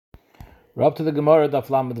We're up to the Gemara Daf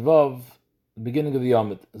Lamed Vav, the beginning of the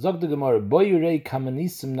Yomid. Zog the Gemara, Boyurei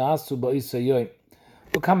Kamanisim Nasu Ba'isayoim.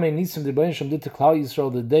 What Kamanisim the Ba'isayoim did to Klal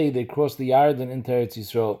Yisrael the day they crossed the Yarden into Eretz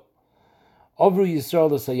Yisrael. Over Yisrael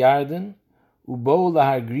the Sayarden, Ubo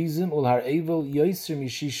Lahar Grizim Ulhar Evel Yoiser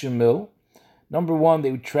Mishishim Mil. Number one,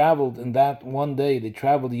 they traveled in that one day, they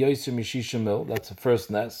traveled Yoiser Mishishim Mil. That's the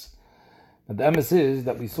first ness. But the emes is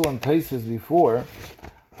that we saw in places before,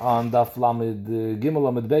 on Daf Lamed Gimel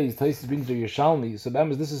Lamed Beis, Taisus brings the Yerushalmi. So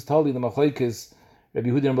this is totally the Machlekes Rabbi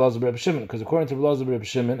Yehuda and Rabbi Shimon, because according to Rabbi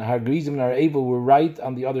Shimon, Har Grizim and Har Evel were right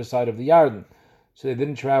on the other side of the Yarden, so they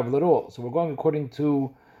didn't travel at all. So we're going according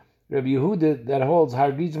to Rabbi Yehuda that holds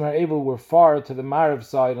Har Grizim and Har Evel were far to the Marav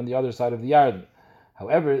side on the other side of the Yarden.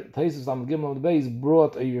 However, Taisus Lamed Gimel Lamed Beis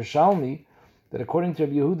brought a Yerushalmi that according to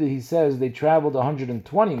Rabbi Yehuda he says they traveled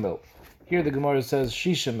 120 mil. Here the Gemara says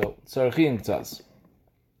Shisha mil, Tzarchim Tzaz.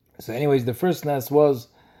 So anyways, the first nest was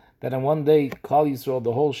that on one day, Klal Yisrael,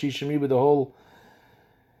 the whole Shishim Riba, the whole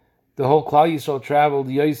Klal Yisrael traveled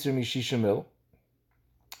Yoiser Mishishim Mil.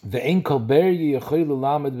 Ve'en kol beri yechoylu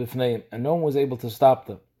lamed b'fneim, and no one was able to stop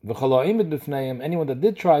them. V'cholo imed b'fneim, anyone that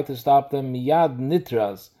did try to stop them, miyad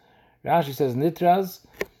nitraz. Rashi says nitraz,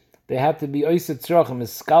 they had to be oiset tzrochim,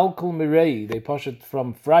 iskalkul mirei, they push it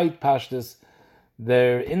from fright pashtus,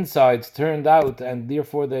 their insides turned out, and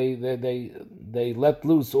therefore they let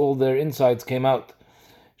loose, all their insides came out.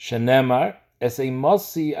 Shenemar, es a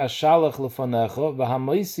mosi ashalach lefanecha,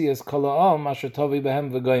 v'hamoisi es kolaam asher tovi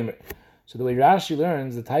behem v'goymer. So the way Rashi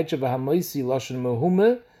learns, the taicha v'hamoisi lashon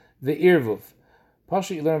mehume v'irvuv.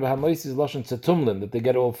 Pasha you learn v'hamoisi is lashon tzetumlin, that they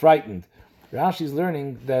get all frightened. Rashi is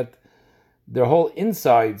learning that their whole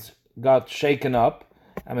insides got shaken up,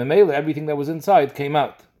 and memela everything that was inside came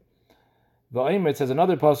out. It says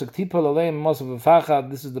another pasuk, Tipal Aleim Masav V'Fachad.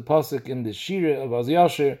 This is the pasuk in the Shira of Az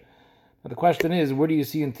Yasher. Now the question is, where do you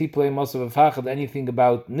see in Tipal Aleim Masav V'Fachad anything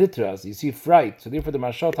about nitras? You see fright. So therefore the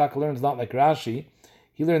Mashal Taka learns not like Rashi.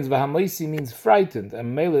 He learns V'Hamaisi means frightened,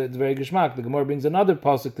 and Mela it's very geshmak. The Gemara brings another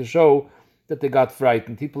pasuk to show that they got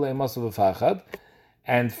frightened. Tipal Aleim Masav V'Fachad,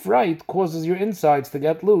 and fright causes your insides to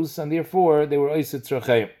get loose, and therefore they were Oiset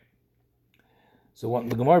Tzrocheim. So when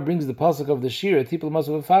the Gemara brings the pasuk of the Shira, Tipul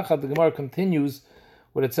Masav V'Fachad, the Gemara continues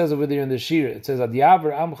what it says over there in the Shira. It says,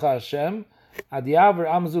 Adyaver Amcha Hashem, Adyaver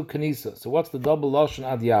Amzu Kanisa. So what's the double lashon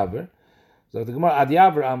Adyaver? So the Gemara,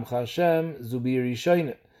 Adyaver Amcha Hashem, Zubir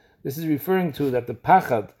Yishoyne. This is referring to that the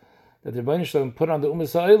Pachad that the Rebbeinu Shalom put on the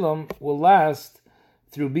Umas HaOlam will last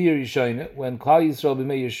through Bir Yishoyne, when Klal Yisrael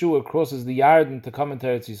B'mei Yeshua crosses the Yarden to come into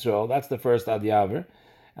Eretz Yisrael. That's the first Adyaver.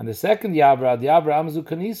 And the second Yavra, the Yavra Amzu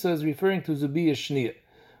Kanisa, is referring to Zubiya Shniya.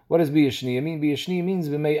 What does Biya Shniya mean? Biya Shniya means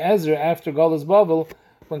B'mei Ezra after Galus Bavel,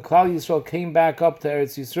 when Klal Yisrael came back up to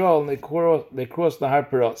Eretz Yisrael and they crossed the Har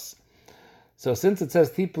Paros. So since it says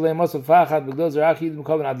Tipulei Masav V'Fachad B'gdol Zerach Yidim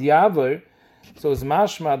Kol Ad Yaver, so it's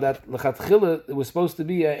mashma that L'chatchila it was supposed to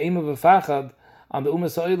be a Eim of V'Fachad on the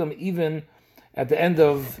Umas HaOlam even at the end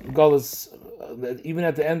of Galus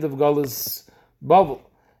Bavel.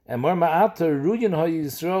 And more ma'ater ruyin ha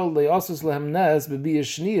Yisrael le'asus lehem nes b'biya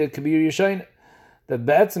shniya kabir yishayin. That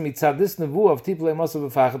be'etzem mitzad this nevuah of Tipulei Masav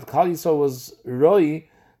V'Fachad, Klal Yisrael was roi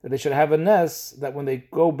that they should have a nes that when they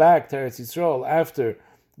go back to Eretz Yisrael after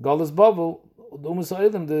Galus Bavel,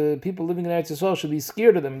 the people living in Eretz Yisrael should be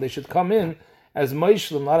scared of them. They should come in as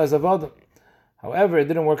moishlim, not as avodim. However, it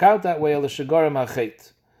didn't work out that way. El shegarim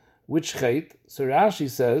ha'chet. Which chet? So Rashi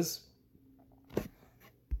says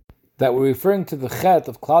that we're referring to the chet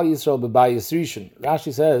of Klal Yisrael b'bayis rishon.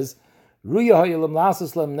 Rashi says, "Ruya ha'ilam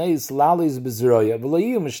lasas lem neis lalis bezroya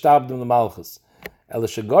v'loyu mishtabdim l'malchus el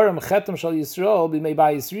shegarim chetam shal Yisrael b'mei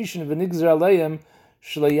bayis rishon v'nigzer aleim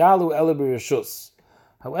shleyalu ele b'rishus."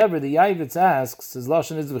 However, the Yavitz asks, "His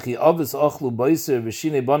lashon is v'chi avis ochlu boiser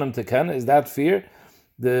v'shinei bonim tekena." Is that fear?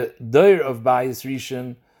 The doir of bayis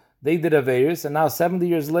rishon, they did averis, and now 70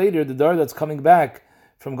 years later, the doir that's coming back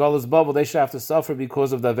from Galus Bavel, they should have to suffer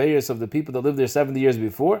because of the various of the people that lived there 70 years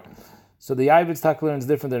before. So the Yavitz Tak learns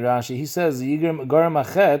different than Rashi. He says the Garam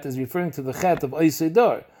Achet is referring to the Chet of Oisei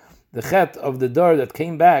Dor, the Chet of the Dor that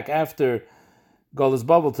came back after Galus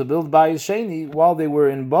Bavel to build Bayis Sheni. While they were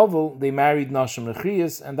in Bavel, they married Nashim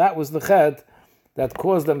Nechrias, and that was the Chet that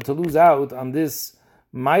caused them to lose out on this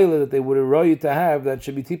Maila that they would have to have, that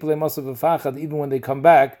should be Tipulei Masav V'Fachad even when they come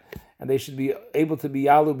back, and they should be able to be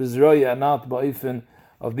Yalu B'Zroya and not Ba'ifin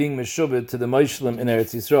of being meshubed to the Moishlim in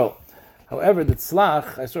Eretz Yisrael. However, the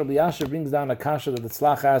Tzlach, I saw Rabbi Yasher brings down a kasha that the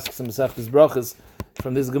Tzlach asks in Masechtas Brachos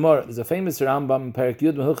from this Gemara. There's a famous Rambam in Perek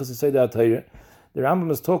Yud Mehilchos Sotah Daf. The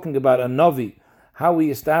Rambam is talking about a Navi, how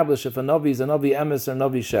we establish if a Navi is a Navi Emes or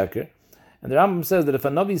Navi Sheker. And the Rambam says that if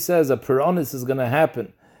a Navi says a Peronis is going to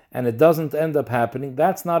happen, and it doesn't end up happening,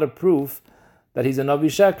 that's not a proof that he's a Navi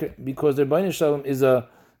Sheker, because the Rebbeinu Shalom is a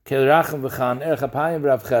Kelrachem v'chan, Erech Apayim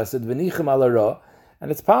v'rav chesed, v'nichem ala ra, and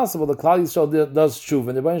it's possible the Klal Yisrael does tshuva,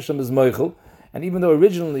 and the Rebbeinu Shalom is moichel, and even though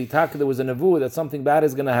originally there was a nevuah that something bad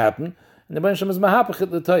is going to happen, and the Rebbeinu Shalom is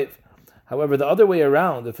mahapachit l'toiv. However, the other way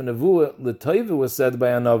around, if a nevuah l'toiv was said by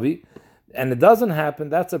a Navi, and it doesn't happen,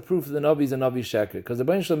 that's a proof that the Navi is a Navi Sheker, because the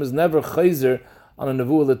Rebbeinu Shalom is never chayzer on a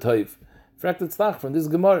nevuah l'toiv. In fact, it's from this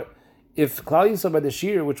Gemara. If Klal Yisrael by the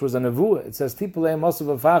Shir, which was a nevuah, it says Tipulei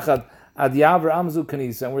Mosav Afachad Ad Yaver Amzu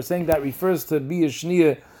Kanisa, and we're saying that refers to Bia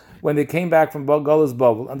Shnia when they came back from Galus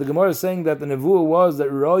Bubble. And the Gemara is saying that the nevuah was that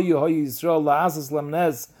Royu Hoy Yisrael La'asas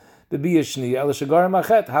Lamnes the Bia Shnia El Shagar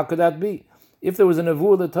Machet. How could that be? If there was a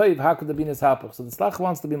nevuah l'toiv, how could there be Nishapach? So the Tzlach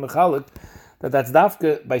wants to be mechalik that's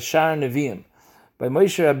dafka by Shar Neviim. By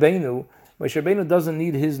Moshe Rabbeinu doesn't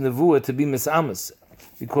need his nevuah to be misamas,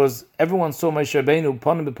 because everyone saw Moshe Rabbeinu,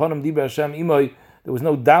 Ponim b'Ponim Dibra Hashem Imoy. There was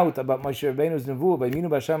no doubt about Moshe Rabbeinu's nevuah by Minu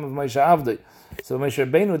B'Hashem of Moshe Avdei. So Moshe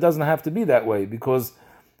Rabbeinu doesn't have to be that way, because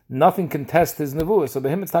nothing can test his nevuah. So by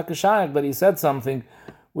him it's takashayach that he said something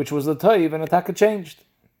which was l'toiv and the taka changed.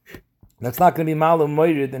 That's not going to be malum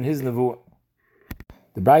moirid in his nevuah.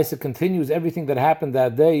 The Brisa continues everything that happened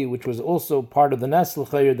that day, which was also part of the Nes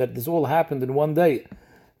l'chayr, that this all happened in one day.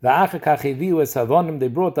 They brought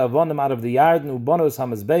the avonim out of the Yarden, ubonos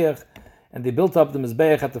hamizbeach, and they built up the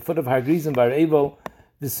mizbeach at the foot of Har Grizim bar Evo,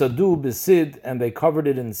 v'sadu b'sid, and they covered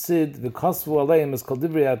it in sid, v'kosvu aleim es kol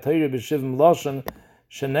divrei ha'torah b'shivim loshen,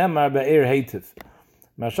 shenemar be'er heitiv.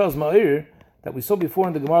 Marshals ma'ir, that we saw before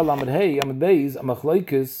in the Gemara Lamed Hey, Amud Beis,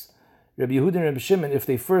 Amachloikis, Rabbi Yehuda and Rabbi Shimon, if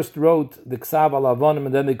they first wrote the Ksav al Avonim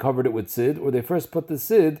and then they covered it with sid, or they first put the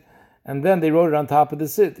sid and then they wrote it on top of the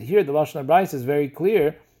sid. Here the Lashon HaBrayis is very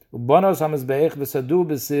clear, Ubanos hamizbeich v'sadu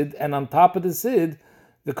b'sid, and on top of the sid,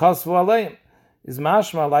 the Kosvu aleim is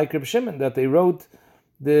mashma like Rabbi Shimon, that they wrote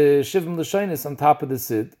the Shivim L'Shonis on top of the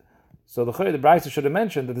sid. So the Brayis should have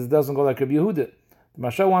mentioned that this doesn't go like Rabbi Yehuda. The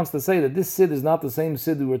Mashal wants to say that this sid is not the same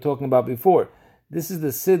sid we were talking about before. This is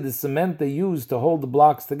the sid, the cement they use to hold the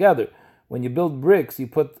blocks together. When you build bricks, you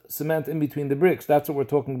put cement in between the bricks. That's what we're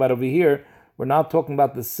talking about over here. We're not talking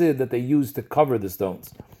about the sid that they use to cover the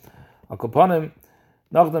stones. Akoponim,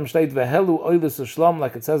 nachdem steht vehelu oilus shlom,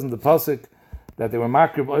 like it says in the pasuk, that they were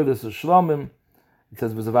makrib oilus shlomim. It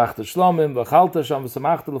says v'zavachta shlomim v'chalta sham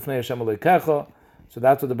v'samachta l'fnei Hashem aleikecha. So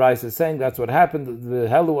that's what the Brayis is saying. That's what happened.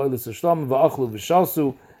 Vehelu oilus shlomim v'achlu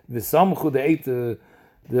v'shasu v'samchu. They ate the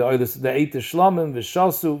shlomim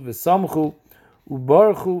v'shasu v'samchu.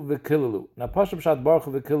 Ubarchu v'kilalu. Now, Pashup Shat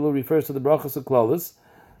Baruchu v'kilalu refers to the brachas of klalis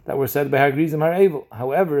that were said by Har Grizim Har Evel.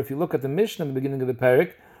 However, if you look at the Mishnah in the beginning of the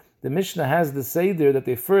parak, the Mishnah has the seder that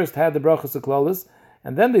they first had the brachas of klalis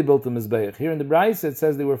and then they built the mizbeach. Here in the Brayis it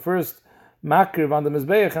says they were first makriv on the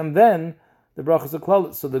mizbeach and then the brachas of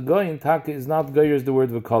klalis. So the goyin taka is not goyer is the word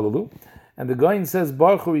v'kilalu, and the goyin says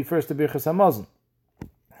Baruchu refers to birchas hamazon.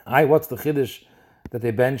 What's the chiddush that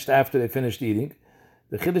they benched after they finished eating?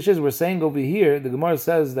 The chiddush is, we're saying over here, the Gemara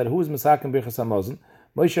says that who is Masakin Birchas HaMazon?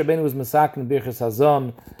 Moshe Rabbeinu was Masakin Birchas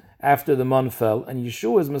HaZon after the man fell, and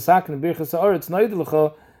Yeshua is Masakin Birchas HaOretz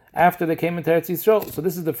Noidelecha after they came into Eretz Yisrael. So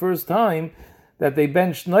this is the first time that they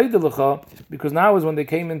benched Noidelecha, because now is when they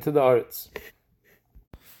came into the Oretz.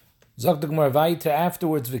 Zog the Gemara weiter,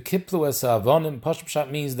 afterwards, V'kiplu es ha'avonim, Pashut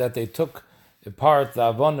Pshat means that they took apart the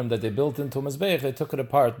avonim that they built into Mizbeach, they took it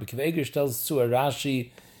apart. B'kiv Eger tells to a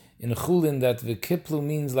Rashi in Chulin that the kiplu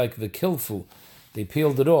means like the kilfu. They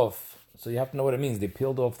peeled it off. So you have to know what it means. They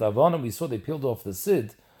peeled off the avonim. We saw they peeled off the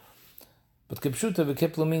sid. But kipshuta, the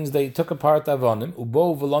kiplu means they took apart the avonim,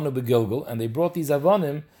 ubo v'lonu begilgul, and they brought these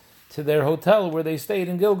avonim to their hotel where they stayed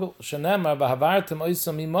in Gilgal. Shanema b'havartem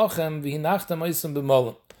oisam imochem v'hinachtem oisam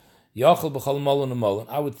b'molen. Yachal b'chol molen u'molen.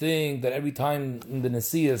 I would think that every time in the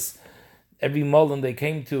Nesias, every molen they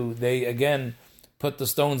came to, they again put the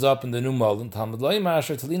stones up in the new mullen.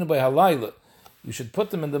 You should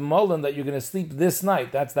put them in the mullen that you're going to sleep this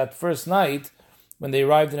night. That's that first night when they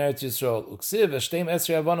arrived in Eretz Yisrael.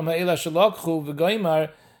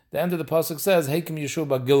 The end of the pasuk says, "Heikim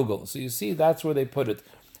Yeshua Gilgal." So you see, that's where they put it.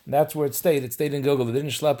 And that's where it stayed. It stayed in Gilgal. They didn't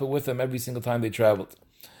schlep it with them every single time they traveled.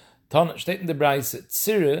 Steht in the Brayse,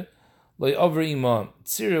 Tzira loy over imam.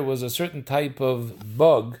 Tzira was a certain type of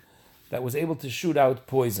bug that was able to shoot out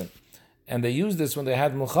poison. And they used this when they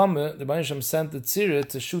had Mulchama. The Baruch Hashem sent the tzira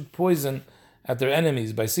to shoot poison at their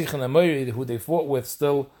enemies by Sichon and Moiri, who they fought with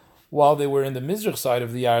still while they were in the Mizrach side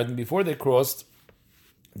of the Yarden before they crossed.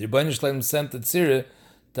 The Baruch Hashem sent the tzira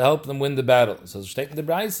to help them win the battle. So the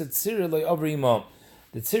Brayse said tzira loy over imam.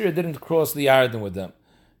 The tzira didn't cross the Yarden with them.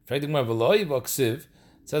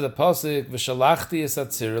 It says a pasuk, "V'shalachti es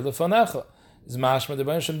atzira lefanecha." Is mashma the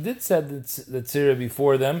Rebbeinu Shem did said the tzira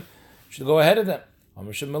before them should go ahead of them.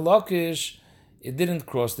 Amar Melakish, it didn't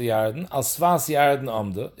cross the Yarden. Al Svas Yarden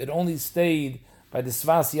Amda. It only stayed by the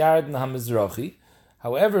Svas Yarden HaMizrachi.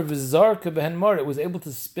 However, Vizarka Behen Mar, it was able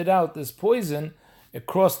to spit out this poison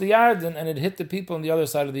across the Yarden, and it hit the people on the other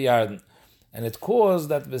side of the Yarden. And it caused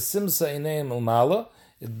that V'simsa Ineim Ilmala,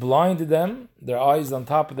 it blinded them, their eyes on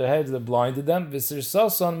top of their heads, that blinded them,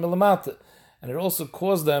 V'sirsasan Milamata. And it also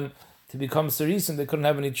caused them to become serisim, they couldn't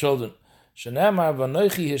have any children. Shenamar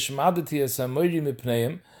Vanoichi Hishmadati Esamoiri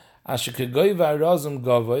Mipneim, Asher Kegoy V'arazim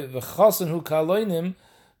Gavoy, V'chasen Hu Kaloinim,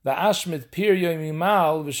 V'ashmit Pir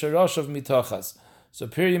Yoimimal, V'sharoshav Mitochas. So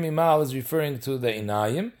Pir Yoimimal is referring to the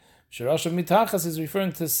Inayim, V'sharoshav Mitachas is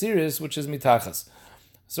referring to Siris, which is Mitachas.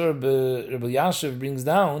 So Rabbi Yashiv brings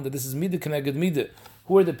down that this is Midah Keneged Midah.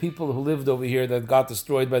 Who are the people who lived over here that got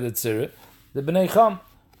destroyed by the Tzira? The Bnei Cham.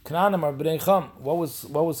 Knaanim are Bnei Cham. What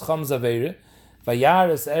was Cham's Aveire?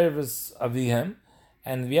 Vayaris Ervis Avihem,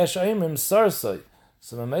 and V'yesh Oimrim Sarsai.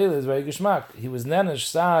 So Mamela is very geschmack. He was Nenesh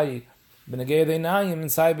Sai B'negeya Deinayim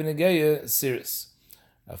and Sai B'negeya Siris.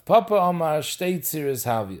 Of Papa Omar Shtei Tziris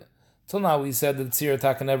Havia. Till now we said that Tzir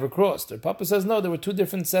Taka never crossed. Or Papa says no, there were two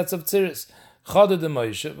different sets of Tziris. Chada de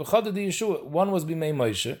Moshe, V'chada de Yeshua. One was Bimei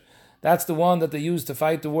Moshe. That's the one that they used to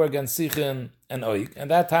fight the war against Sichin and Oik. And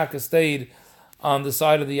that Taka stayed on the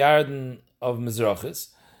side of the Yarden of Mizrachis.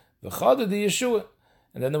 V'chada de Yeshua.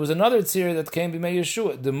 And then there was another tzir that came b'mei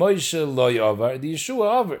Yeshua. The Moshe loy over, the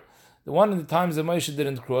Yeshua over. The one in the times of Moshe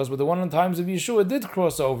didn't cross, but the one in the times of Yeshua did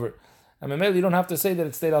cross over. And Mamela, you don't have to say that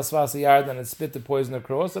it stayed al svas Yarden and it spit the poison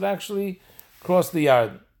across. It actually crossed the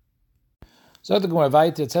Yarden. So the Gemara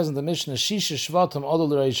Vayter, it says in the Mishnah, Shisha Shvatim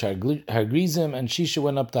Odol Reish Har Grizim, and Shisha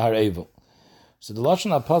went up to Har Evel. So the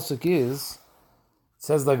Lashon HaPasuk is, it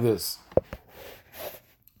says like this.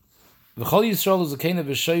 V'chol Yisrael uzakena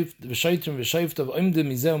v'shaytrim v'shayftav oimdim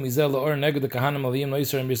mizeh u'mizeh la'or neged ha'kahanim aliyim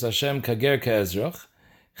lo'yisrael b'ris Hashem kager ka'ezrach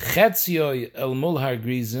chetzioy el mul har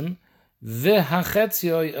grizim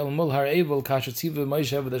v'hachetzioy el mul har evel kashetziv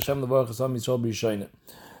v'moish eved Hashem l'varach Hasam Yisrael b'yishayne.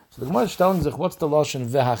 So the Gemara is telling us, what's the Lashon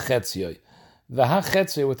v'hachetzioy?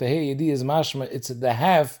 V'hachetzioy with the hey yedi is mashma, it's the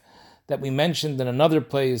half that we mentioned in another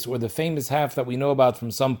place, or the famous half that we know about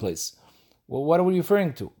from some place. Well, what are we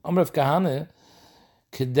referring to? Amr of Kahane,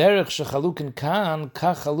 Kederech shechalukin kan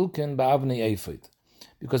kachalukin ba'avnei ephod,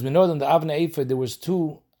 because we know that in the avnei ephod there was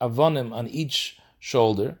two avonim on each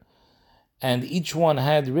shoulder, and each one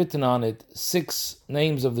had written on it 6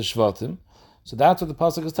 names of the shvatim. So that's what the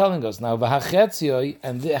pasuk is telling us. Now v'hachetzioi,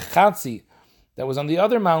 and the chatzi that was on the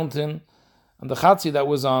other mountain, and the chatzi that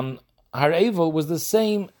was on Har Evel was the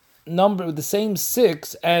same number, the same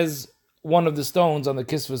 6 as one of the stones on the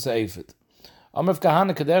kisvus ephod. Amr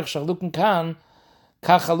Kahana Kederech shechalukin kan.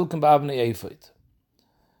 So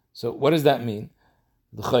what does that mean?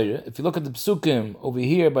 If you look at the psukim over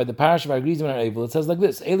here by the parish of Har Grizim and Har Evel, it says like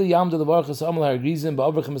this: Who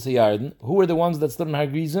were the ones that stood in Har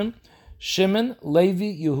Grizim? Shimon,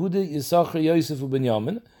 Levi, Yehuda, Yisachar, Yosef, and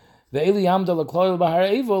Binyamin. So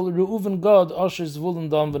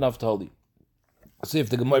if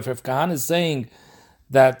the Gemara of Kahan is saying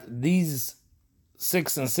that these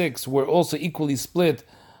 6 and 6 were also equally split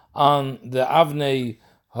on the Avnei,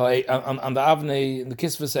 on the Avnei in the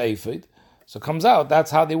Kisvus Eifid, so it comes out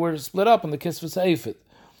that's how they were split up in the Kisvus Eifid.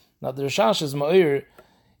 Now the Rashash is Ma'ir,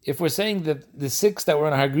 if we're saying that the 6 that were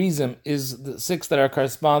in Har Grizim is the 6 that are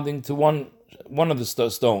corresponding to one of the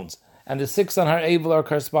stones, and the 6 on Har Evel are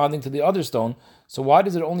corresponding to the other stone, so why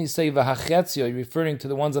does it only say V'hachetzio, referring to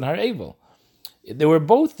the ones on Har Evel? They were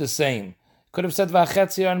both the same. Could have said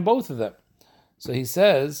V'hachetzio on both of them. So he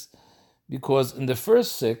says, because in the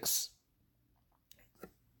first 6,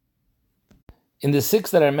 in the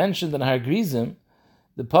 6 that are mentioned in Har Grizim,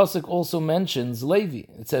 the pasuk also mentions Levi.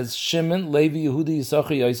 It says Shimon, Levi, Yehuda,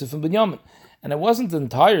 Yisachar, Yosef, and Binyamin. And it wasn't the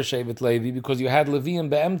entire Shevet Levi, because you had Levi and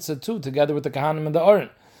Be'emtza too, together with the Kahanim and the Aron.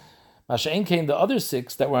 Masha'en came the other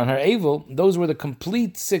 6 that were on Har Evel, those were the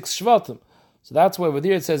complete 6 Shvatim. So that's why over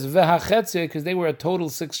there it says V'hachetzia, because they were a total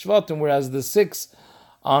 6 Shvatim, whereas the 6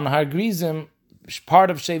 on Har Grizim, part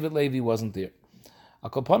of Shevet Levi, wasn't there.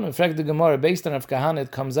 Akoponim, in fact, the Gemara, based on Rav Kahana,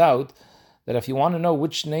 it comes out that if you want to know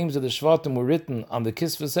which names of the Shvatim were written on the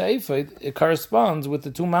Kisvus Eifod, it corresponds with the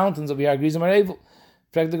 2 mountains of Har Grizim and Har Evel.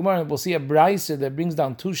 In fact, the Gemara, we'll see a brayser that brings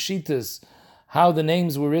down 2 shitas, how the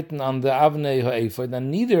names were written on the Avnei Ha'ephod, and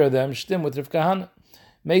neither of them stem with Rav Kahana.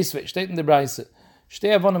 Meisvei, steht in the brayser,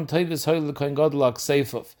 Shtei avonim toivis hoyle koin godlak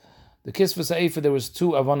seifov. The Kisvus Eifod, there was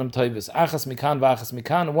 2 avonim toivis, achas mikan v'achas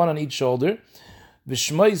mikan, 1 on each shoulder.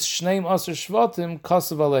 V'shmois shneim aser shvatim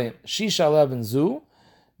kasav aleim. Shisha 11 zu,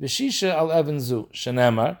 v'shisha al even zu,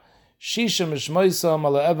 shenemar, shisha mishmoisam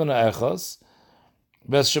al even ha'echos,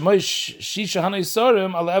 v'shmoish shisha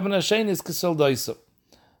hanaisarim al even ha'shenis kesel doisam.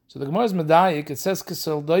 So the Gemara is medayik, it says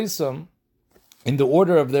kesel doisam, in the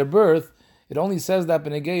order of their birth, it only says that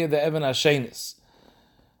b'negeya the even ha'shenis.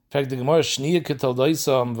 In fact, the Gemara shniya ketel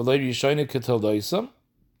doisam, v'loy rishoyne ketel doisam,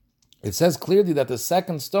 it says clearly that the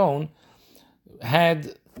second stone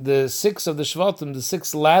had the six of the Shvatim, the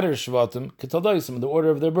six latter Shvatim, ketel doisam, in the order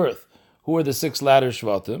of their birth. Who are the six latter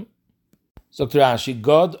Shvatim? So Rashi,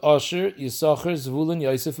 Gad, Asher, Yisachar, Zvulun,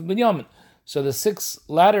 Yosef, and Binyamin. So the six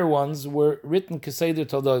latter ones were written Keseder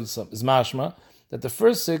Tel Doisam. Is mashma that the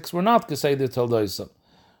first six were not Keseder Tel Doisam.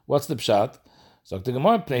 What's the pshat? So the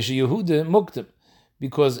Gemara, Pnei Yehuda Muktim,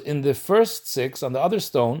 because in the first six on the other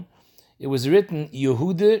stone, it was written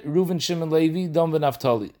Yehuda, Reuven, Shimon, Levi, Dan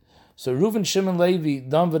v'Naftali. So Reuven, Shimon, Levi,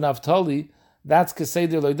 Dan v'Naftali, that's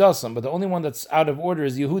Keseder Loidasam, but the only one that's out of order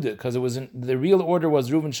is Yehuda, because it was the real order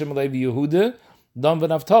was Reuven, Shimon, Levi, Yehuda, Dan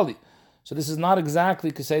v'Naftali. So this is not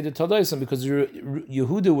exactly Keseder Todosam, because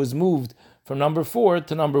Yehuda was moved from number 4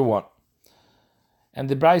 to number 1. And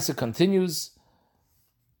the Brisa continues,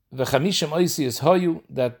 V'chamishim oisius hayu,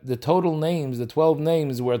 that the total names, the 12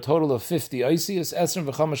 names, were a total of 50 oisius, esrim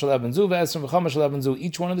v'chamash eleven zu, esrim v'chamash eleven zu.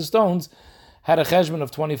 Each one of the stones had a cheshbon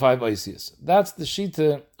of 25 oisius. That's the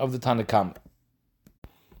shita of the Tanakama.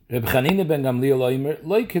 Reb Chanina ben Gamliel oimer,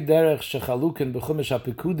 loy kederech shechaluken b'chumash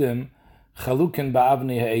ha'pekudim, chaluken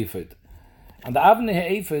ba'avnei ha'efed. And the Avnei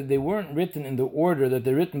ha'efed, they weren't written in the order that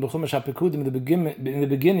they're written b'chumash ha'pekudim in the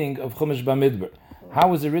beginning of Chumash Bamidbar. How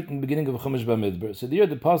was it written in the beginning of Chumash Bamidbar? So there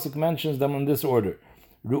the pasuk mentions them in this order: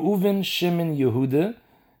 Reuven, Shimon, Yehuda,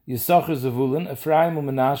 Yisachar, Zevulun, Ephraim,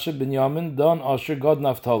 Menashe, Binyamin, Dan, Asher, Gad,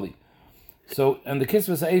 Naftali. So in the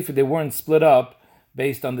Kisvas ha'efed, they weren't split up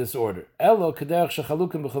based on this order. Elo kederech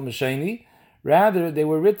shechalukim b'chumash sheni. Rather, they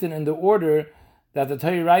were written in the order that the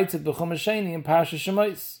Torah writes it b'chumash sheni in Parsha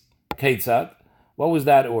Shemais. Ketzad, what was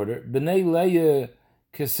that order? B'nei Leah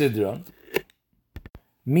Kesidron,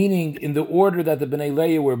 meaning in the order that the B'nei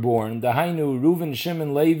Leah were born. The Hainu, Reuven,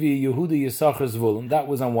 Shimon, Levi, Yehuda, Yisachar, Zvulun. That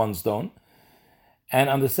was on one stone. And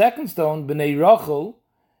on the second stone, B'nei Rachel,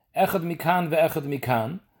 Echad Mikan ve'Echad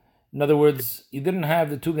Mikan. In other words, you didn't have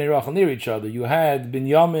the two B'nei Rachel near each other. You had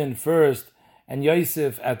Binyamin first and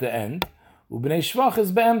Yosef at the end. U'B'nei Shvach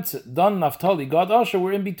is be'emtze. Dan, Naftali, Gad, Asher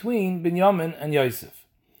were in between Binyamin and Yosef.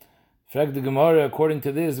 Frag the Gemara, according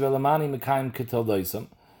to this, Velamani Mekayim Ketel Doisam.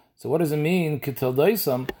 So what does it mean, Ketel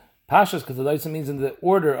Doisam? Pashas Ketel Doisam means in the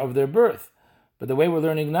order of their birth. But the way we're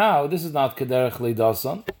learning now, this is not Kederech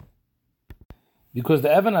Leidasan. Because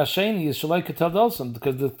the Evan Hasheni is Shalai Ketel Doisam.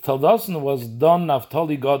 Because the Tel Doisam was Dan,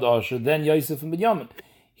 Naftali, Gad, Asher, then Yosef and Binyamin.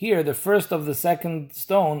 Here, the first of the second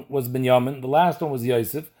stone was Binyamin, the last one was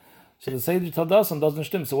Yosef. So the Seder Tel Doisam doesn't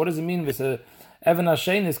stem. So what does it mean with the Evan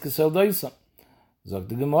Hasheni is Ketel Doisam? Zog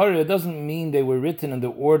the Gemara, it doesn't mean they were written in the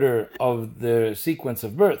order of the sequence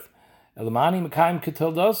of birth. Elamani Mekayim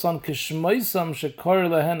Ketel Dosan Kishmoisam Shekor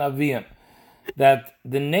Lehen Aviyam. That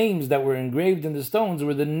the names that were engraved in the stones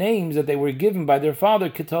were the names that they were given by their father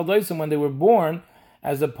Ketel Dosan when they were born,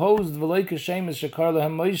 as opposed to V'loi Kashem Shekor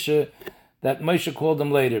Lehen Moshe, that Moshe called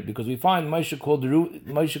them later, because we find Moshe called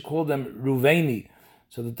them Ruveni.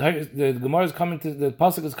 So the Gemara is coming to, the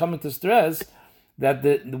pasuk is coming to stress that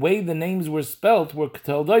the way the names were spelt were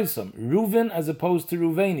Ketel Doisam. Reuven as opposed to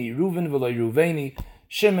Ruveni. Reuven v'loi Ruveni,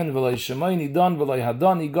 Shimon v'loi Shimoni, Dan v'loi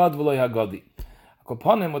Hadani, Gad v'loi Hagadi.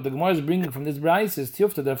 Upon him, what the Gemara is bringing from this brayse is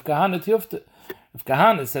Tiyufta, the Kahana Tiyufta. If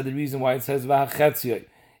Kahana said the reason why it says V'hachetzioi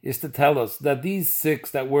is to tell us that these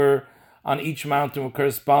six that were on each mountain were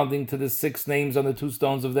corresponding to the six names on the two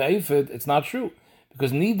stones of the Ephod. It's not true,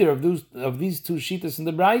 because neither of these two shitas in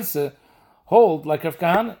the brayse hold like Rav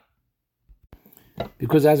Kahana.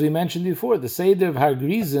 Because as we mentioned before, the Seder of Har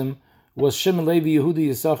Grizim was Shimon, Levi, Yehuda,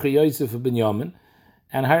 Yisachar, Yosef, and Binyamin,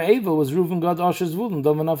 and Har Evel was Reuven, Gad, Asher, Zvulun,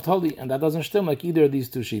 Dan v'Naftali, and that doesn't stem like either of these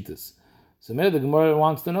two shitas. So maybe the Gemara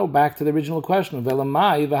wants to know, back to the original question,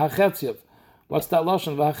 Velamai v'hachetziav. What's that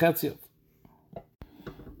lashon v'hachetziav?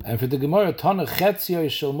 And for the Gemara, Tana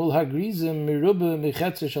chetzioi shel mul Har Grizim mirubah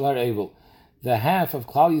mechetzioi shel Har Evel. The half of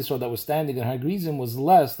Klal Yisrael that was standing in Har Grizim was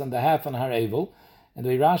less than the half on Har Evel. And the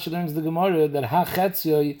way Rashi learns the Gemara, that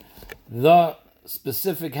ha-chetzioi, the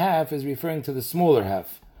specific half, is referring to the smaller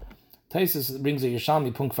half. Taisus brings a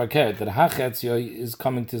Yerushalmi Punk Fakert, that ha-chetzioi is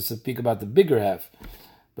coming to speak about the bigger half.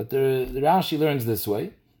 But the Rashi learns this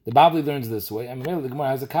way, the Babli learns this way, and the Gemara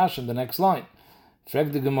has a kasha in the next line.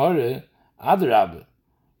 Frag the Gemara, Adarabah.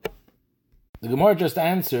 The Gemara just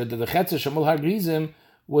answered that the Chetzi Shemul Har Grizim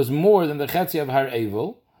was more than the Chetzi of Har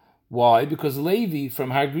Evel. Why? Because Levi,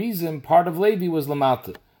 from Har Grizim, part of Levi was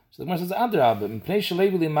Lamata. So the Gemara says, Adrabah, Pnei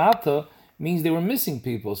Shelevi Limata means they were missing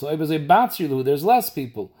people. So it was a Batzrilu, there's less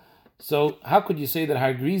people. So how could you say that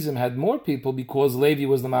Har Grizim had more people because Levi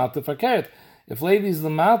was Lamata for Keret? If Levi is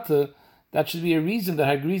Lamata, that should be a reason that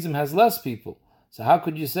Har Grizim has less people. So how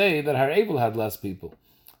could you say that Har Evel had less people?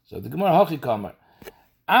 So the Gemara Hachi Kamar,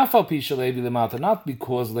 Afal Pisha Levi Lamata, not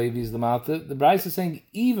because Levi is Lamata. The Bryce is saying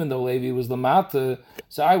even though Levi was Lamata,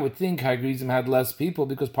 so I would think Har Grizim had less people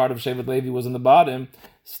because part of Shevet Levi was in the bottom.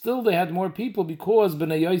 Still they had more people because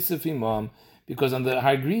Bnei Yosef Imam, because on the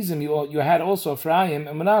Har Grizim you had also Ephraim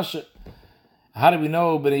and Menashe. How do we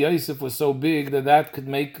know Bnei Yosef was so big that could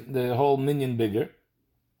make the whole minyan bigger?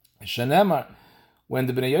 Shanemar, when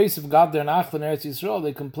the Bnei Yosef got there in Achlan Eretz Yisrael,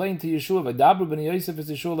 they complained to Yeshua, V'dabru Bnei Yosef is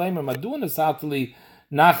Yeshua Leimer, Madun Esatli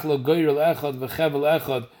Nachla Goyrel Echad V'chevel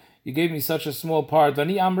Echad, you gave me such a small part,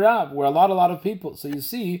 Vani Amrav, were a lot of people. So you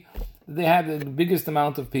see, they had the biggest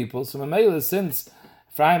amount of people. So Mamela, since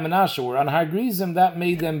Ephraim and Menashe were on Har Grizim, that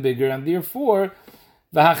made them bigger, and therefore,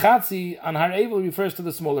 V'hachatzi on Har Evel refers to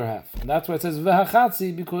the smaller half. And that's why it says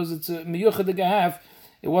V'hachatzi, because it's a miyuchadig half,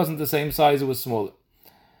 it wasn't the same size, it was smaller.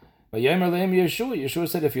 But Yeshua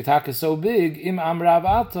said, if your tak is so big, Im Amrav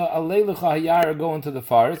Ata, Aleilecha Hayar, go into the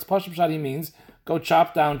forest. Pashup Shadi means, go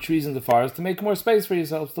chop down trees in the forest to make more space for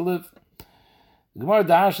yourselves to live. The Gemara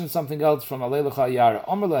dashes something else from Aleilecha Hayar.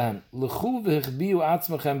 Omer lehem, L'chu v'hichbiu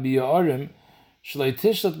atzmachem biya'orim, shloi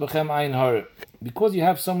tishlat b'chem ayin har. Because you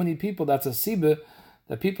have so many people, that's a sibah,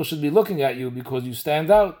 that people should be looking at you because you stand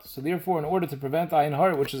out. So therefore, in order to prevent ayin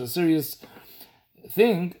har, which is a serious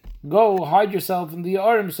thing, go hide yourself in the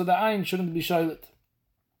Arim so the ayin shouldn't be shaylet.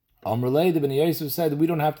 Amrulay, the Bnei Yosef said, we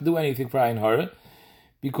don't have to do anything for ayin har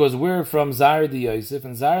because we're from Zar di Yosef,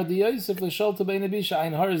 and Zar di Yosef l'sholta bein abisha,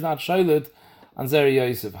 ayin har is not shaylet on Zar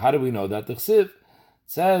Yosef. How do we know that? The Chsiv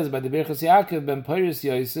says by the Birchas Yaakov ben Peiris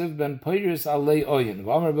Yosef ben Peiris alei oyin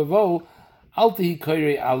v'amar bavo alti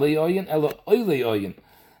hikoyrei alei oyin elo oilei oyin,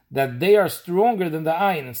 that they are stronger than the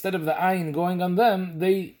ayin. Instead of the ayin going on them,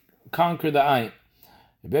 they conquer the ayin.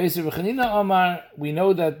 We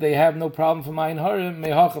know that they have no problem from ayin harim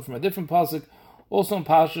mehacha from a different pasuk, also in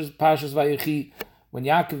Pashas Vayechi, when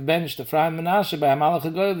Yaakov benched Ephraim and Menashe by Hamalach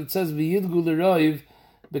HaGoyel, it says v'yidgu l'roiv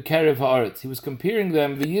b'kerev ha'aretz. He was comparing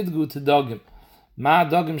them v'yidgu to dogim. Ma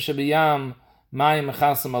dogim shebiyam mayim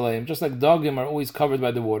mechasam aleim. Just like dogim are always covered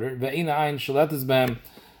by the water, ve'ina ayin shaletes b'hem,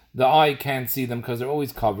 the eye can't see them because they're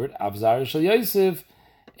always covered. Avzar shel Yosef,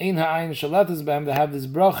 ein ha'ayin shaletes b'hem, they have this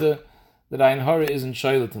bracha that ayin hara isn't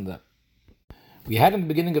shaylet in them. We had in the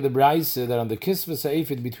beginning of the Braise that on the Kisva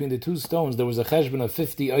Seifit between the two stones there was a cheshbon of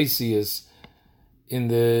 50 oisias in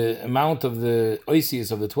the amount of the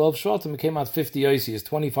oisias of the 12 shvatim. It came out 50 oisias,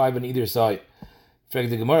 25 on either side. The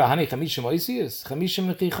Gemara, Hani chamishim oisias, chamishim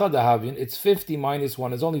nechicha dahavin. It's 50 minus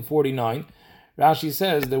 1 is only 49. Rashi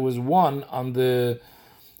says there was 1 on the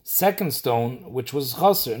second stone which was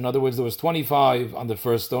chaser. In other words, there was 25 on the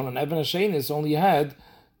first stone, and Eben Hashenis only had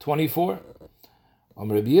 24.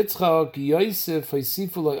 Rabbi Yitzchak Yosef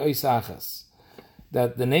Haysifu Oisachas,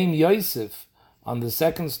 that the name Yosef on the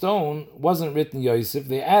second stone wasn't written Yosef,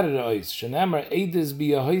 they added a Ois. Shenemar Eides bi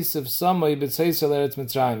Yehosef Samay B'Tzeisel Eretz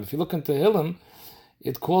Mitzrayim. If you look into Hillim,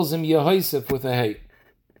 it calls him Yehosef with a Hey.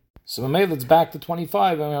 So maybe it's back to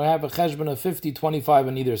 25, and we have a cheshbon of 50, 25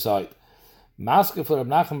 on either side. Maske for Reb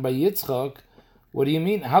Nachman by Yitzchak, what do you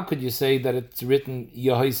mean? How could you say that it's written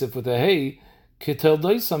Yehosef with a Hey? We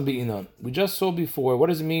just saw before, what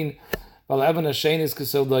does it mean? The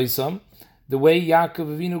way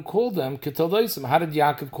Yaakov Avinu called them, how did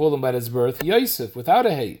Yaakov call them at his birth? Yosef, without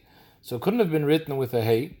a hey. So it couldn't have been written with a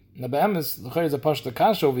hey. Now, there's a pashta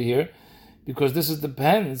kash over here, because this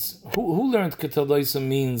depends. Who learned Ketel Doisam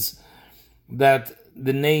means that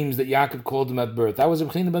the names that Yaakov called them at birth? That was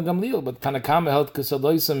Reb China ben Gamliel, but Tanakama held Ketel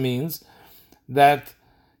Doisam means that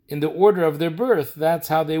in the order of their birth, that's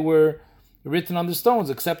how they were written on the stones,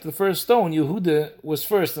 except the first stone, Yehuda, was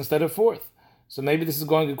first instead of fourth. So maybe this is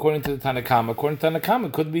going according to the Tanakama. According to Tanakama,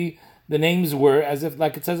 it could be the names were as if,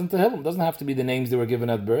 like it says in Tehillim. It doesn't have to be the names they were given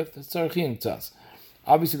at birth. It's Tzarchim Tzas.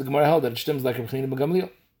 Obviously, the Gemara held that it stems like Reb China ben Gamliel.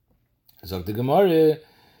 So the Gemara,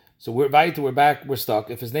 so we're back, we're stuck.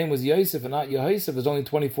 If his name was Yosef and not Yehosef, there's only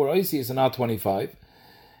 24 Oisias and not 25.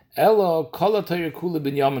 Elo kala Torah kula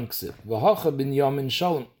binyamin ksiv, v'hacha binyamin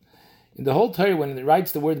shalom. In the whole Torah, when it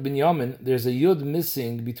writes the word binyamin, there's a yud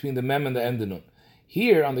missing between the mem and the endinun.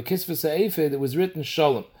 Here, on the Kisva Seifed, it was written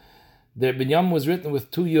shalom. The binyamin was written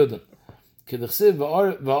with 2 yudin. K'dechsiv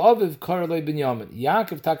va'aviv karaloi binyamin.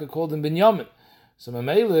 Yaakov Taka called him binyamin. So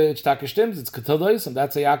Mamela, it's Taka Shtims, it's K'tadoisam.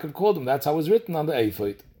 That's how Yaakov called him. That's how it was written on the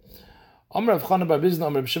Eifod. Amr Rav Chana bar Bizna,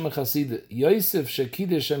 Amr Rav Shimon Chasida, Yosef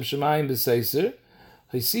shekidesh Shem Shemayim b'seiser,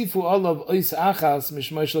 Hisifu olav ois achas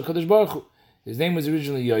mishmai shel Kadosh Baruch Hu. His name was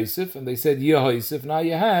originally Yosef, and they said Yehoisef. Now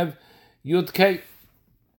you have Yud Kei.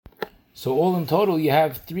 So all in total, you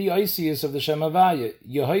have 3 Oisius of the Shem Havaya.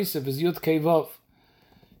 Yehoisef is Yud Kei Vav.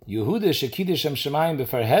 Yehuda Shekidish Shem Shemayim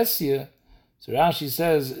B'far Hesya. So Rashi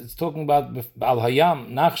says it's talking about Al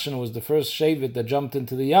Hayam. Nachshon was the first Shevet that jumped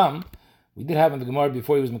into the Yam. We did have in the Gemara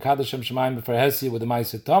before he was Mekadosh Shem Shemayim B'far Hesya with the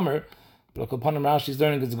Ma'aseh Tamer. But upon him Rashi is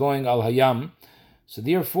learning it's going Al Hayam. So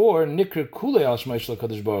therefore, Nikra Kulei Al Shmai Shel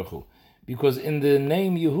Kadosh Baruch Hu. Because in the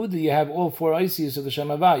name Yehuda you have all 4 Oisius of the Shem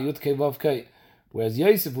Havaya, Yud Kei Vav Kei. Whereas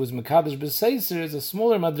Yosef was Mekadosh B'Seiser is a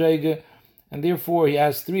smaller Madrega, and therefore he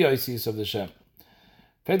has 3 Oisius of the Shem.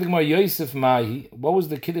 Yosef Mahi, what was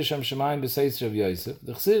the Kiddush Shem Shemayim B'Seiser of Yosef?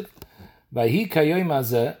 The Chsiv, Vahi Kayoim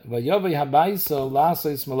Hazeh, Vayovei Habayso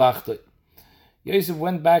Lasois Malachtoi. Yosef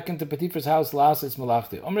went back into Potiphar's house Lasois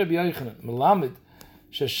Malachtoi. Omer Rabbi Yochanan, Melamed,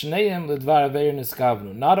 Sheshneim L'Dvar Aveir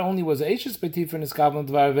Niskavnu. Not only was Eishes Potiphar Niskavnu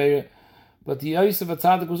L'Dvar Aveir, but the Yosef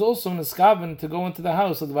HaTzadik was also Niskaven to go into the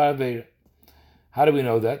house of L'Dvar Aveir. How do we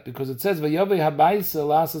know that? Because it says, Vayovei Habayso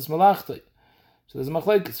Lasois Malachtoi. So there's a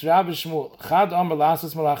machlekes, Rav Shmuel, Chad Amar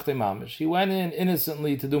Lasos Malachtei Mamish. He went in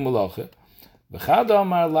innocently to do malacha. V'chad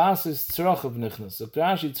Amar Lasos Tzrochav Nichnas. So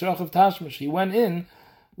Rashi Tzrochav Tashmish. He went in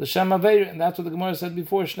l'Shem Aveir, and that's what the Gemara said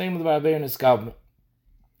before. Shneim L'Var Aveir Niskavnu.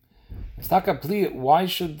 Why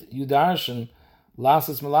should you darshan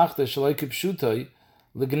Lasos Malachtei Shaloi Kipshutoi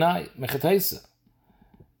L'Gnai Mechatesa?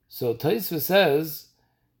 So Taisva says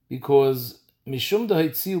because Mishum da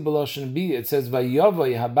hitziu b'loshen bia. It says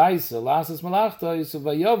vayovai habaysa lasas malachta. So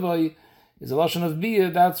vayovai is a loshen of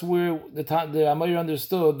bia. That's where the Amayr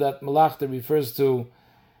understood that malachta refers to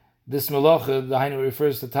this malacha. The Hainu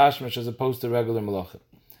refers to tashmish as opposed to regular malacha. It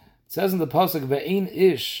says in the pasuk ve'ein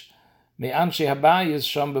ish me anshe habayis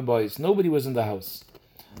sham bebayis. Nobody was in the house.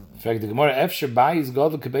 In fact, the Gemara efsher bayis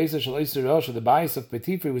gadol kebesa shel oiser rosh. The bayis of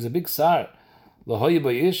Potiphar was a big sar. Lahoye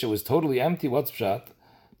bayish. It was totally empty. What's pshat?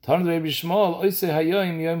 It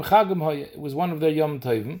was one of their Yom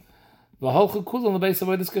Tovim. They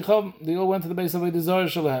all went to the base of the Zar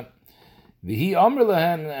Shalahem.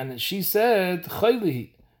 And she said,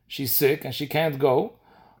 she's sick and she can't go.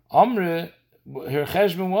 Amre, her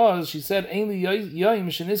cheshbon was, she said,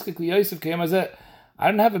 I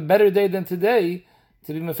don't have a better day than today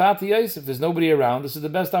to be Mefati Yosef. There's nobody around. This is the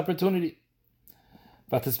best opportunity.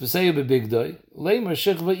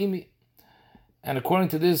 And according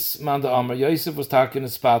to this Manda Amar, Yosef was talking a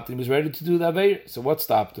spot. He was ready to do the Aveir. So what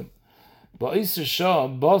stopped him? The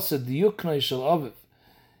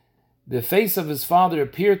face of his father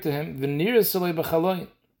appeared to him.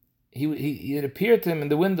 He had appeared to him in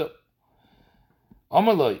the window.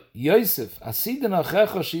 Yosef, all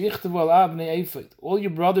your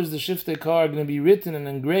brothers, the Shiftei Kar, are going to be written and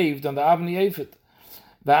engraved on the Avnei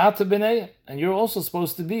Eifet. And you're also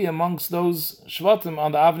supposed to be amongst those Shvatim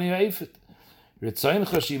on the Avnei Eifet. You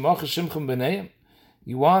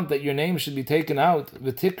want that your name should be taken out, and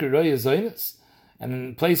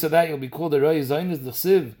in place of that you'll be called a Roya Zaynis, the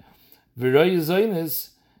Chsiv, V'Roya Zaynis,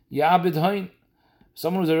 Ya'abid Hain.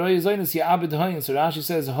 Someone who's a Roya Zaynis, Ya'abid Hain. So Rashi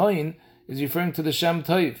says Hain is referring to the Shem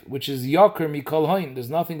Tov, which is Yoker Mikol Hain. There's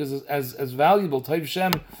nothing as valuable, Tov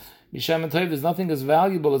Shem, Mishem and Tov, there's nothing as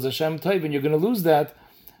valuable as a Shem Tov, and you're going to lose that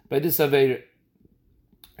by this Aveir.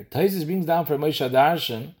 Taisus brings down for Moshe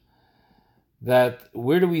Darshan that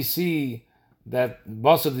where do we see that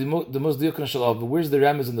Basa the most diukon shalov? Where's the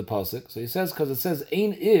remez in the pasuk? So he says because it says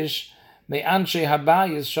Ein ish me anshe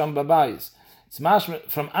habayis sham babayis. It's mashma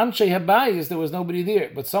from anshe habayis there was nobody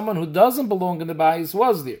there, but someone who doesn't belong in the bayis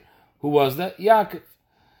was there. Who was that? Yaakov.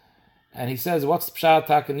 And he says what's pshat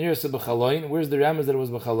takanir se b'chaloin? Where's the remez that it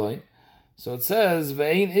was b'chaloin? So it says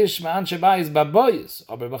ve'ein ish me anshe bayis babayis,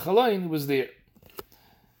 aber b'chaloin was there.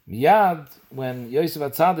 Miyad, when Yosef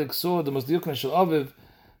HaTzadik saw the most diukon shel Aviv,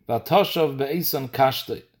 v'atoshav be'eson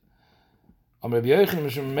kashtoi. Rabbi Yochanan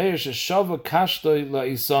Mishum Meir sheshava kashtoi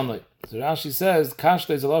la'isonoi. So Rashi says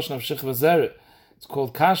kashtoi is a lashon of shich v'zeret. It's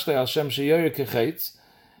called kashtoi al shem sheyoyer kechetz,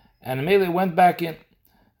 and Mele went back in.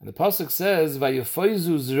 And the pasuk says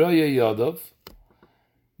vayefoizu zroya yodov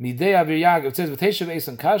midei avir Yaakov. It says v'teshav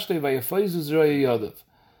be'eson kashtoi vayefoizu zroya yodov.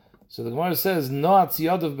 So the Gemara says noatz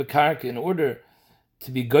yodov bekarka, in order to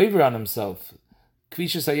be goiver on himself.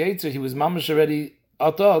 Kvishas hayetzer, he was mamash already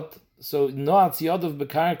atot, so noatz yadav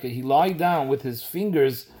bekarka, he lied down with his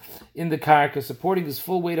fingers in the karka, supporting his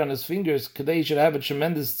full weight on his fingers. Today he should have a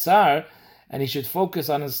tremendous tsar, and he should focus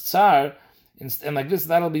on his tsar, and like this,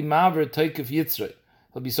 that'll be maver toikef yitzrei.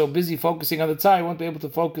 He'll be so busy focusing on the tsar, he won't be able to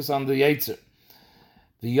focus on the yetzer.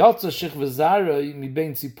 The yotza shich v'zara mi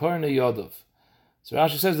bein tziporna yadav. So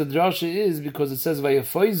Rashi says the drasha is because it says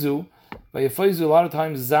Vayafoizu. Vayafoizu, a lot of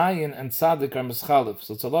times Zayin and Tzadik are Meschalif.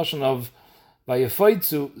 So it's a lashon of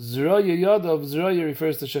Vayafoitzu, Zroya Yodov. Zroya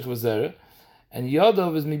refers to Shech Vazera. And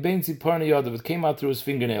Yodov is Mibein Tziparna Yodov. It came out through his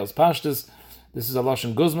fingernails. Pashtus, this is a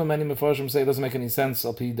lashon Guzma. Many Mefarshim say it doesn't make any sense.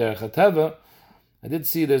 Al Pi Derech HaTeva. I did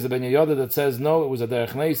see there's a Ben Yoda that says no, it was a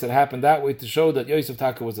Derech Neis that happened that way to show that Yosef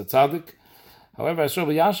Taka was a Tzadik. However, Asher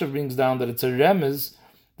Yashav brings down that it's a remez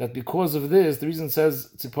that because of this, the reason it says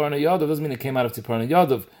Tziparna Yodov doesn't mean it came out of Tziparna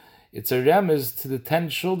Yodov. It's a remez to the 10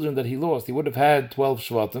 children that he lost. He would have had 12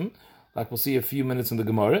 Shvatim, like we'll see a few minutes in the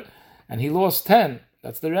Gemara, and he lost 10.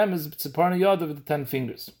 That's the remez, Tziparna Yodov with the 10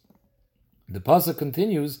 fingers. The pasuk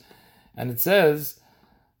continues, and it says,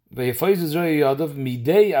 Ve'efoizu Zroya Yodov,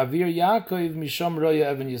 Midei Avir Yaakov Misham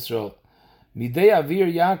Roya Even Yisrael. Midei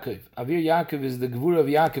Avir Yaakov. Avir Yaakov is the Gevur of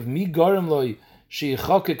Yaakov. Mi Gorem Loi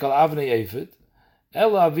Sheichokik Al Avnei Eifet.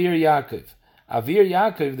 Ela Avir Yaakov. Avir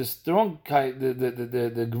Yaakov, the strong,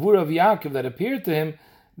 the Gevur of Yaakov that appeared to him,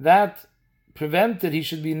 that prevented he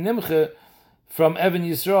should be Nimche from Even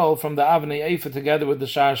Yisrael, from the Avnei Eifet, together with the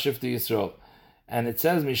Shar Shifti Yisrael. And it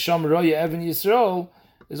says, Misham Roya Even Yisrael,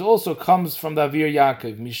 is also comes from the Avir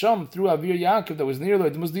Yaakov. Misham, through Avir Yaakov, that was near Loi,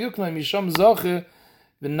 Misham Zoche,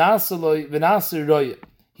 V'nasir Roya.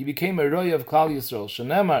 He became a Roya of Klal Yisrael.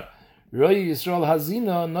 Shenemar, Roya Yisrael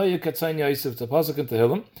Hazina, Noya Katzayin Yosef. It's a pasuk in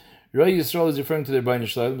Tehillim. Roya Yisrael is referring to the Rebbeinu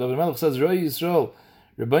Shloim. The Melech says, Roya Yisrael,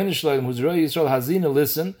 Rebbeinu Shloim, who's Roya Yisrael Hazina,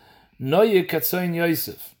 listen, Noya Katzayin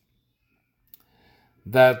Yosef.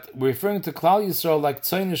 That we're referring to Klal Yisrael like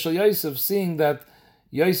Tzayin Shal Yosef, seeing that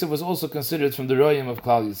Yosef was also considered from the Royim of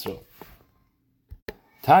Klal Yisrael.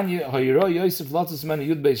 Tanya, Hayro Yosef Lotus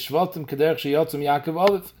Menu Yud Beis Shvatim Kederech Sheyatzum Yaakov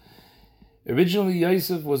Oliv. Originally,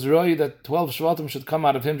 Yosef was Roy that 12 Shvatim should come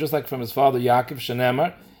out of him, just like from his father Yaakov.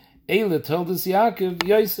 Shenemar, Eile told us Yaakov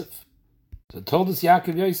Yosef. So told us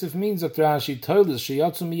Yaakov Yosef means, Dr. Rashi told us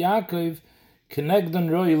Sheyatzum Yaakov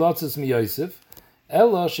Kenegdon Roy Lotus Mi Yosef.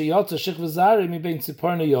 Ella Sheyatza Shich V'Zari Mi Bein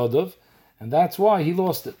Tziparna Yodov, and that's why he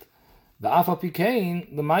lost it. The Afal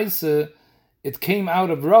Pikein, the Maisa, it came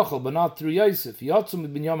out of Rachel, but not through Yosef. Yatzum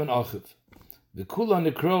Binyamin Achiv. V'Kula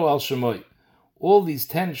Nikro Al Shemoy. All these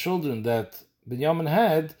 10 children that Binyamin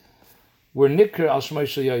had were Nikr Al Shemoy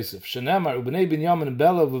Shel Yosef. Shenemar U'Bnei Binyamin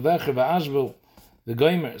Bela V'Vecher V'Ashbel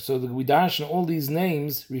V'Goymer. So we darshan all these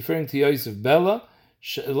names referring to Yosef. Bela,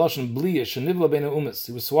 Lashon Bliya, Shenivla Bein Umas.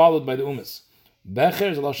 He was swallowed by the Umas. Becher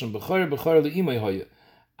is Lashon Bechor, Bechor Le'imay Hoya.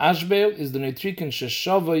 Ashbel is the Netrikin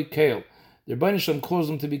Sheshavoi Kael. The Rebbeinu Shalom caused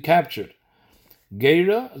them to be captured.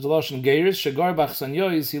 Geira is a Lashon Geiris, Shagar Bachsan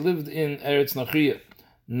Yois, he lived in Eretz Nachriya.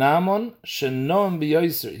 Namon, Shenon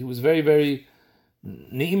B'Yoiser, he was very, very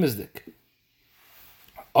neimizdik.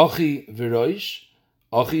 Achi V'Roish,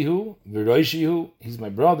 Achihu, V'Roishihu, he's my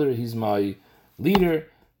brother, he's my leader.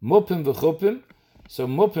 Mupim V'Chupim. So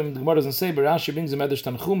Mupim, the Gemara doesn't say, but Rashi brings a Medrash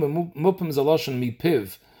Tanchum, Mupim is a Lashon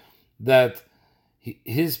Mipiv, that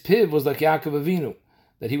his Piv was like Yaakov Avinu,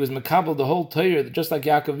 that he was Mekabel the whole Torah, just like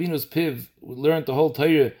Yaakov Avinu's Piv learned the whole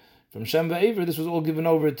Torah from Shem V'Ever. This was all given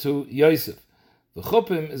over to Yosef. The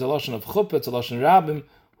Chupim is a Lashon of Chuppah, it's a Lashon Rabim,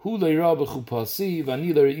 Hu Le'ira B'Chupasi,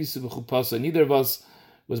 V'ani Le'Re'isu B'Chupasa. Neither of us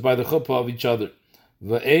was by the Chuppah of each other.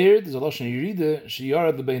 V'Eir is a Lashon Yerida,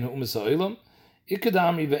 Sheyarad L'Bein Ha'umas Ha'olam.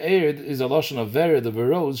 Ikadamri V'Eir is a Lashon of Vered, of a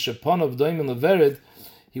rose, Shepanav Daimon L'Vered.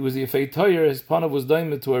 He was the Yefei Torah, his Panav was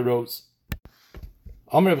Daimon to a rose.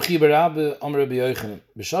 Amr B'chi B'Rabbe, Amr B'Yochanan.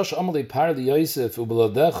 B'shash Amalei Parli Yosef,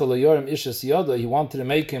 U'B'Ladecha L'Yorim Ishas Yada, he wanted to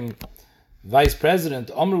make him vice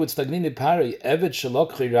president. Amr with Stagnini Pari, Evet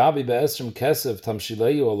Shalokchi Rabbi Be'esrim Kesef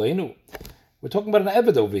Tamshileyu Aleinu. We're talking about an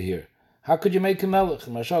Evet over here. How could you make him melech?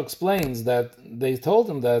 Mashal explains that they told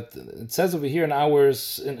him that it says over here in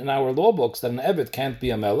our law books that an Evet can't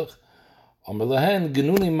be a melech. Amr Lehen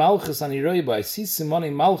Genuni Malchus an Iroiba. I see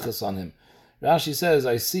Simoni Malchus on him. Rashi says,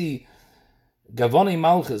 I see Gavoni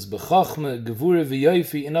Malchus, Bechachme, Gevure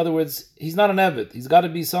V'Yoifi. In other words, he's not an Evet. He's got to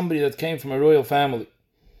be somebody that came from a royal family.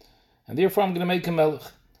 And therefore I'm going to make him melech.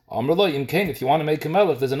 Amr Lo, Yim Kain, if you want to make him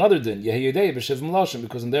melech, there's another din. Yehiyodei b'shivim lashon,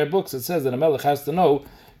 because in their books it says that a melech has to know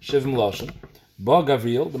shivim lashon. Ba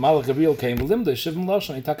Gavriel, the Malach Gavriel came with him, the shivim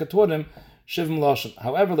lashon, he taught him shivim lashon.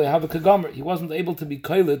 However, they have a kagomer. He wasn't able to be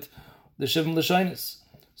koilet the shivim l'shainis.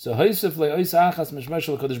 So Haisef le ois achas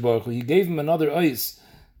mishmeshel Kadosh Baruch Hu. He gave him another ois,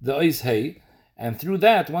 the ois hey, and through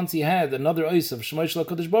that, once he had another ois of Shemeshel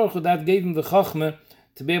Kadosh Baruch Hu, that gave him the chachme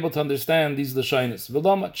to be able to understand these l'shainis.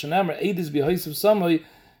 V'lamat shenamer eidis b'haisiv samoi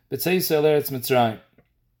b'tzeisa el eretz Mitzrayim.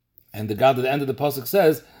 And the God at the end of the pasuk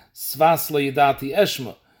says, Svas lo yidati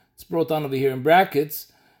eshma. It's brought down over here in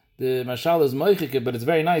brackets. The mashal is moichike, but it's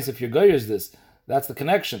very nice if your goyer is this. That's the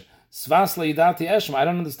connection. Svas leidati eshma. I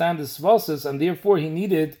don't understand the svasis, and therefore he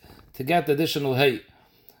needed to get the additional hay.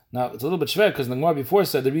 Now, it's a little bit schwer, because the Gemara before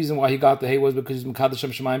said the reason why he got the hay was because he's Mekadosh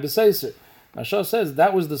Shemayim B'Seiser. Rasha says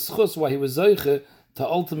that was the schus why he was Zoiche to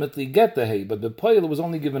ultimately get the hay, but the poil was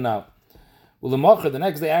only given out. Well, the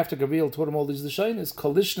next day after Gabriel taught him all these Lashonis,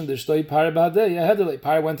 Kolishn the Shtoi Pari Ba'adei, Yehedele,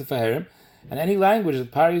 Pari went to Faherim, and any language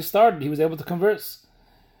that Pari started, he was able to converse.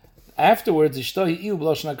 Afterwards, Ishtoi Iu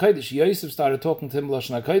B'Lashon HaKodesh, Yosef started talking to him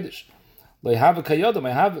B'Lashon HaKodesh. Le'hava Kayodam,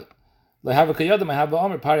 I have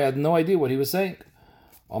Omer. Pari had no idea what he was saying.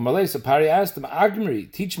 Omerlei, so Pari asked him, Agmari,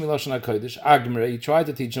 teach me Lashon HaKodesh. Agmari, he tried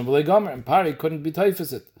to teach him, V'lei Gomer, and Pari couldn't be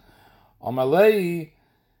typhus it. Omerlei,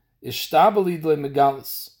 Ishtabali le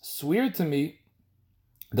Megalis, swear to me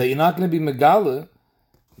that you're not going to be Megala,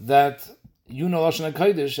 that you know Lashon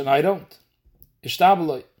HaKodesh and I don't.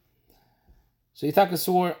 Ishtabali. So Yitzhak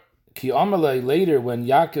swore, Ki Omerlei, later when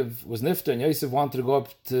Yaakov was nifter and Yosef wanted to go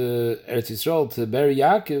up to Eretz Yisrael to bury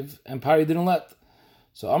Yaakov, and Pari didn't let.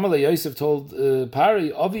 So Amalei Yosef told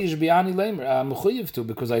Pari, Ovi ish bi'ani leimer, I'm mechuyev to,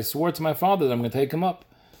 because I swore to my father that I'm going to take him up.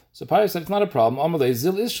 So Pari said, it's not a problem. Amalei,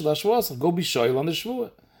 zil ish l'shvuas, go be shoyl on the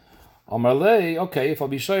shvua. Amalei, okay, if I'll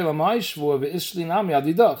be shoyl on my shvua, ve'ishli nami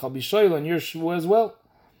adidach, I'll be shoyl on your shvua as well.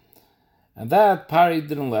 And that Pari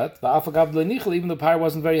didn't let. Even though Pari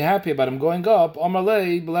wasn't very happy about him going up,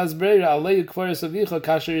 Amalei, b'laz breira, alei kvaris avicha,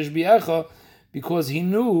 kasher ish bi'echa, because he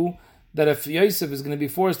knew that if Yosef is going to be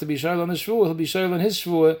forced to be shoyl on the shvua, he'll be shoyl on his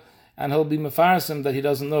shvua, and he'll be mefarsim that he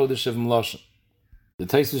doesn't know the Shivim Lashon. The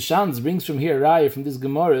Tosfos Shans brings from here a raya from this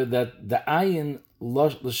Gemara that the ayin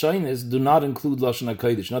Lashonis do not include Lashon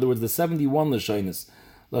HaKodesh. In other words, the 71 Lashonis.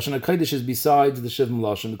 Lashon HaKodesh is besides the Shivim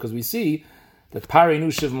Lashon, because we see that Pari knew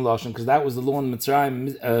Shivim Lashon, because that was the law in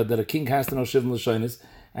Mitzrayim that a king has to know Shivim Lashonis,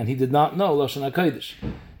 and he did not know Lashon HaKodesh.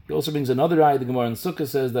 He also brings another raya. The Gemara in Sukkah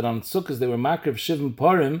says that on Sukkahs they were makriv Shivim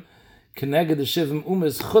Parim, Keneged the Shivim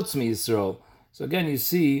Umas Chutz Mi Yisrael. So again, you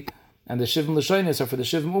see, and the Shivim Lashonis are for the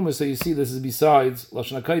Shivim Umas, so you see this is besides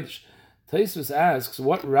Lashon HaKodesh. Tosfos asks,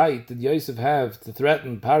 what right did Yosef have to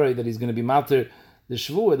threaten Pari that he's going to be mater the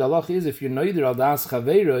Shvuah? The halach is, if you're noider al das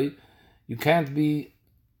chaveiroi, you can't be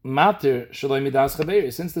mater shaloi midas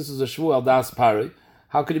chaveiroi. Since this is a Shvuah al das Pari,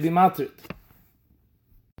 how could he be matered?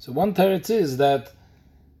 So one teretz is that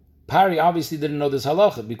Pari obviously didn't know this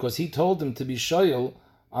halacha, because he told him to be shoyel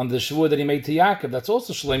on the shvur that he made to Yaakov. That's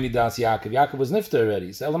also Shlemi Das Yaakov. Yaakov was nifter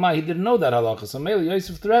already. So Elamai, he didn't know that halacha. So Mele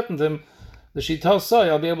Yosef threatened him, the Shitah soy,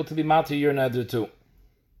 I'll be able to be matir your neder too.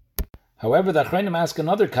 However, the Achronim ask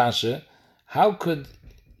another kasha, how could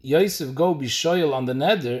Yosef go be shoyel on the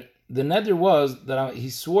neder? The neder was that he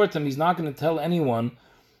swore to him he's not going to tell anyone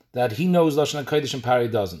that he knows Lashon HaKodesh and Pari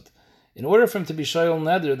doesn't. In order for him to be shoyel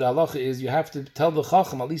neder, the halacha is you have to tell the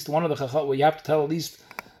chacham, at least one of the chacham, well, you have to tell at least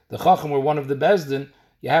the chacham or one of the bezdin,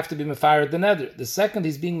 you have to be mefared the neder. The second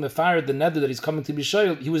he's being mefared the neder that he's coming to be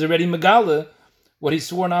shoyel, he was already megala what he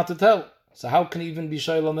swore not to tell. So how can he even be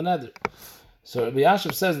shoyel on the neder? So Rabbi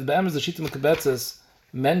Yashav says that Be'emes the Shita Mekabetzes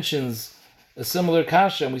mentions a similar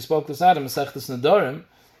kasha, and we spoke this out in Masechtas Nedarim.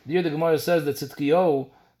 Here the Gemara says that Tzidkiyahu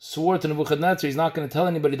swore to Nebuchadnezzar he's not going to tell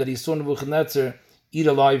anybody that he saw Nebuchadnezzar eat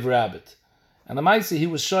a live rabbit. And the Maisi, he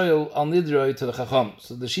was shoyel al nidroi to the Chacham.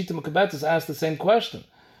 So the Shita Mekabetzes asked the same question.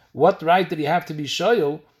 What right did he have to be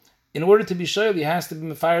shoyel? In order to be shoyel, he has to be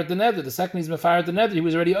mefared the neder. The second he's mefared the neder, he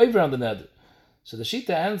was already over on the neder. So the Shita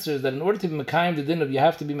answers that in order to be mekayim the din of you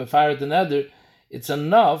have to be mefared the neder, it's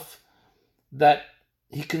enough that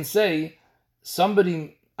he can say,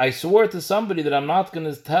 I swore to somebody that I'm not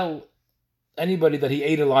going to tell anybody that he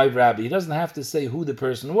ate a live rabbit. He doesn't have to say who the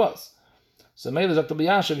person was. So Mele Dr.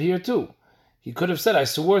 B'Yashav here too. He could have said, I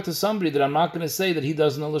swore to somebody that I'm not going to say that he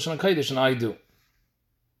doesn't know Lashon HaKodesh and I do.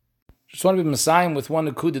 Just want to be Messiah with one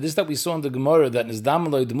akuda. This that we saw in the Gemara, that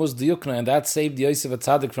Nizdamaloi, the Mus Diyukna, and that saved Yosef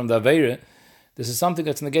Atzadik from the Aveira. This is something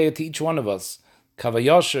that's negated to each one of us.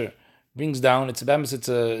 Kavayosher brings down,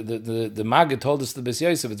 the Maggid told us the Bes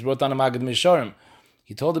Yosef, it's brought down a Maggid Misharim.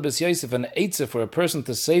 He told the Bes Yosef, an eitzah for a person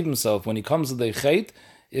to save himself when he comes to the Chet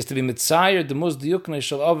is to be Mitzayer, the Mus Diyukna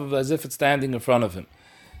Shal Avav, as if it's standing in front of him.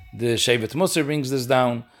 The Shevet Musar brings this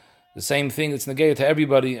down. The same thing, it's negated to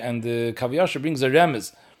everybody, and the Kavayosher brings a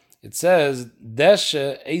remez. It says,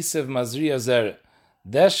 Deshe Esev Mazriya Zere.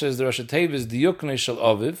 Deshe is the Rosh Tevis Diyukne Shal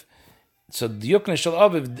Aviv. So Diyukne Shal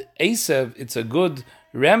Aviv, Esev, it's a good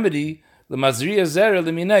remedy, the Mazriya Zere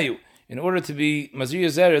Lemineu. In order to be Mazriya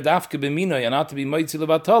Zere Dafke B'minoi, and not to be Moitzi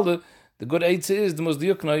Lebatala, the good Eitzah is the most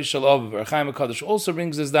Diyukne Shal Aviv. Archaim HaKadosh also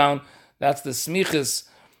brings this down. That's the smichas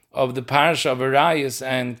of the Parsha of Arayas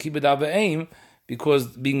and Kibbud Ava'im, because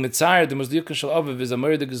being Mitzayir, the most Diyukne Shal Aviv is a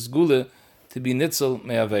murder gesgula, to be nitzel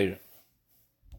me'aveir.